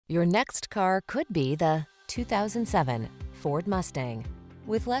Your next car could be the 2007 Ford Mustang.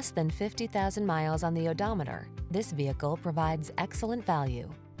 With less than 50,000 miles on the odometer, this vehicle provides excellent value.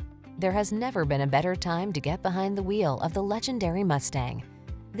 There has never been a better time to get behind the wheel of the legendary Mustang.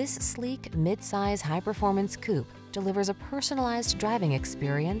 This sleek, mid-size, high-performance coupe delivers a personalized driving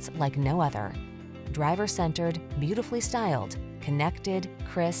experience like no other. Driver-centered, beautifully styled, connected,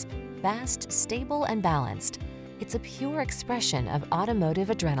 crisp, fast, stable, and balanced. It's a pure expression of automotive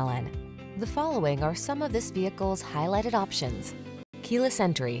adrenaline. The following are some of this vehicle's highlighted options: keyless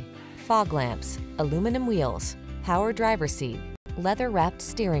entry, fog lamps, aluminum wheels, power driver's seat, leather-wrapped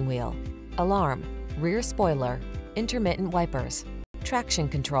steering wheel, alarm, rear spoiler, intermittent wipers, traction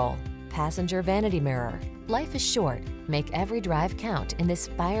control, passenger vanity mirror. Life is short. Make every drive count in this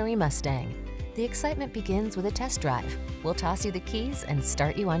fiery Mustang. The excitement begins with a test drive. We'll toss you the keys and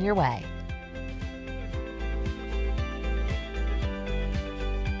start you on your way.